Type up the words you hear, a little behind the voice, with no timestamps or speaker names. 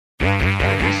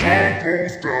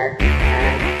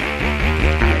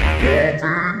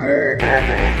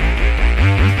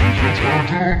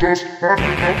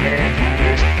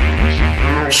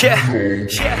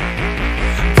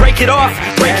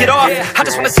Break it off, I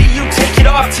just wanna see you take it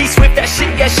off. T-Swift, that shit,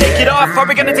 yeah, shake it off. Are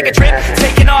we gonna take a trip?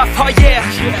 Taking off, oh yeah.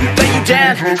 Lay you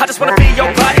down, I just wanna feel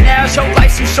your body now. Your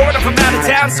life's too short, I'm from out of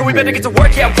town, so we better get to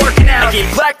work, yeah, working out. I get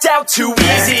blacked out too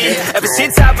easy, ever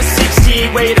since I was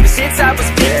 16. Wait, ever since I was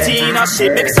 15. Oh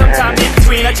shit, maybe sometime in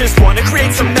between. I just wanna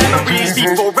create some memories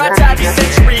before I die this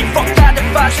century. Fuck 9 to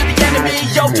 5 to the enemy.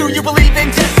 Yo, do you believe in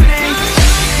destiny?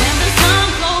 When the sun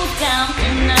goes down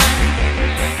tonight,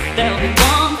 there'll be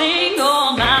one thing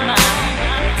on my mind.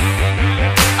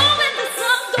 Oh, when the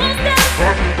sun goes down,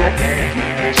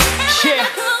 yeah,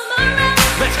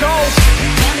 let's go.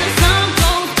 when the sun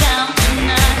goes down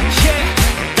tonight, Yeah,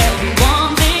 there'll be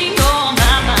one thing on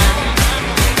my mind.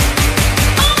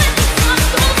 Oh, when the sun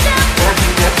goes down,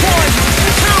 1,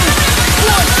 2,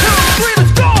 1, 2, 3,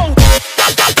 let's go.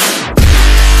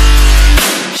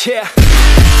 Yeah.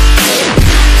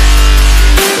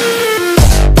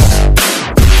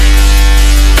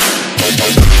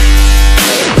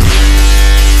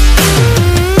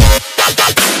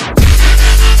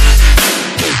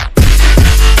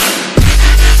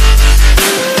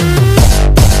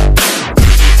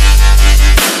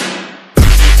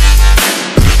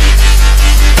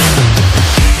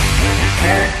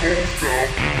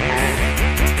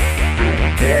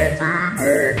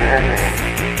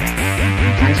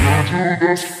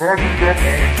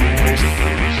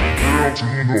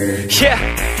 Yeah,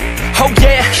 oh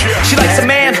yeah, she likes a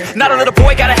man, not a little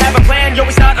boy, gotta have a plan. Yo,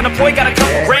 he's not unemployed, got a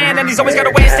couple grand, and he's always got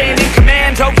a way of staying in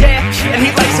command. Oh yeah, and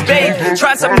he likes a babe,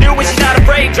 trying something new and she's not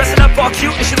afraid. Dressing up all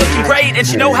cute and she looking great, and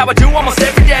she know how I do almost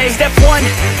every day. Step 1,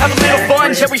 have a little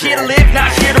fun, yeah, we're here to live,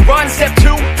 not here to run. Step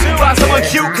 2, find someone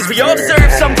cute, cause we all deserve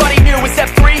somebody new. And step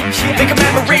 3, make a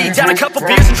memory, down a couple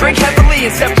beers and drink heavily.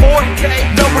 And step 4,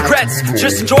 no regrets,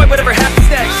 just enjoy whatever happens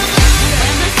next.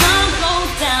 when the sun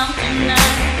goes down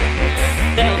tonight,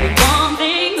 there'll be one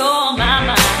thing on my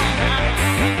mind.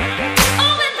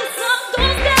 Oh, when the sun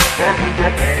goes down,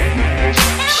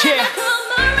 Yeah,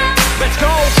 come around. let's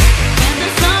go. When the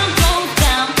sun goes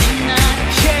down tonight,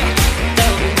 Yeah,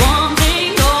 there'll be one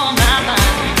thing on my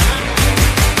mind.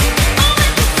 Oh,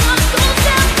 when the sun goes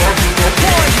down, 1,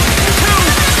 2,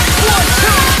 1,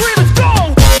 2, 3, let's go.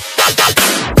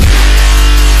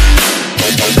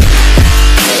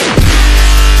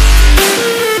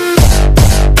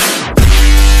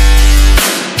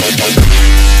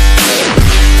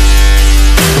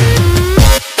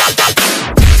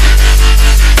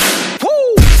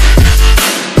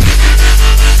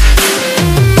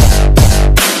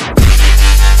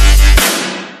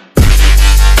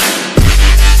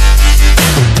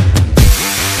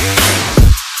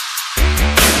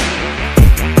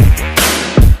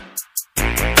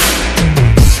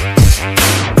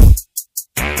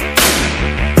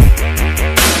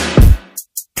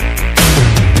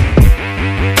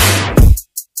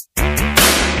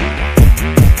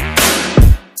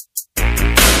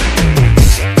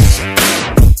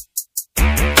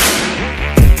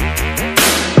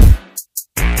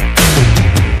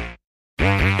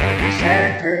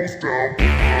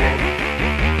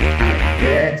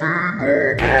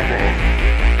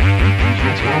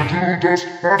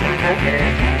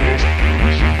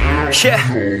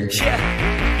 Yeah,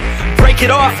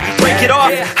 break it off,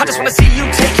 I just wanna see you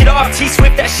take it off.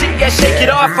 T-Swift, that shit, yeah, shake it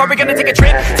off. Are we gonna take a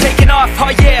trip? Taking off, oh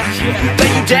yeah. Lay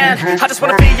you down, I just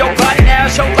wanna feel your body now.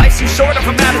 Your life's too short, I'm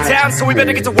from out of town, so we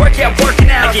better get to work, yeah, working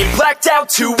out. I get blacked out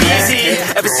too easy,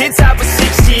 ever since I was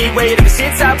 16. Wait, ever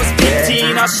since I was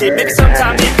 15. Oh shit, maybe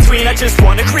sometime in between. I just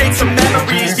wanna create some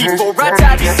memories before I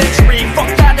die this century. Fuck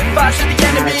 9 to 5 to the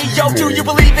enemy. Yo, do you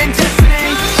believe in destiny?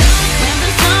 when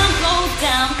the sun goes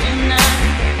down tonight,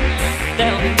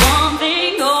 there'll be one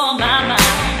thing on my mind.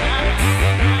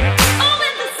 Oh,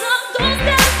 when the sun goes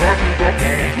down,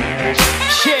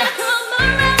 Yeah, come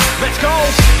around. let's go.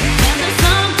 When the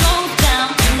sun goes down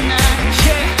tonight,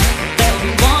 Yeah, there'll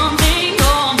be one thing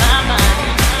on my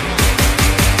mind.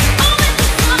 Oh, when the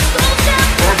sun goes down,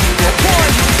 1,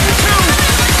 2,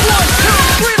 1, 2,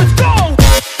 3, let's go.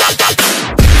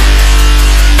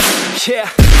 Yeah.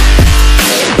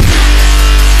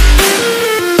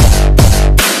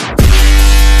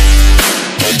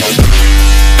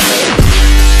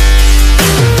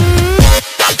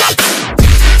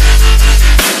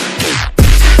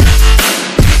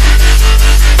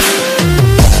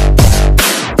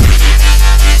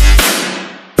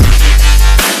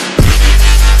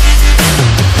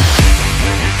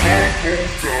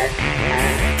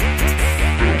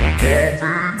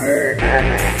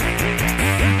 Yeah.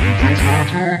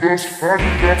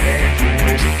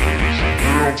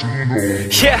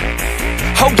 Yeah.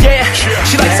 Oh yeah,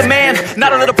 she likes a man,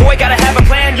 not a little boy, gotta have a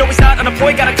plan. Yo, he's not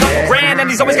unemployed, got a couple grand, and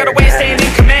he's always got a way of staying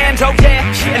in command. Oh yeah,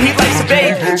 and he likes a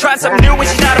babe, trying something new and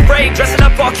she's not afraid. Dressing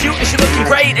up all cute and she looking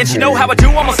great, and she know how I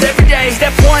do almost every day.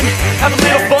 Step 1, have a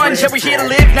little fun, yeah, we're here to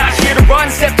live, not here to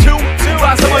run. Step 2,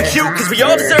 find someone cute, cause we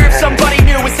all deserve somebody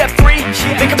new. And step 3,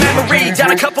 make a memory, down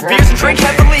a couple beers and drink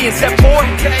heavily. And step 4,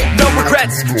 no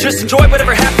regrets, just enjoy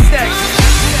whatever happens next.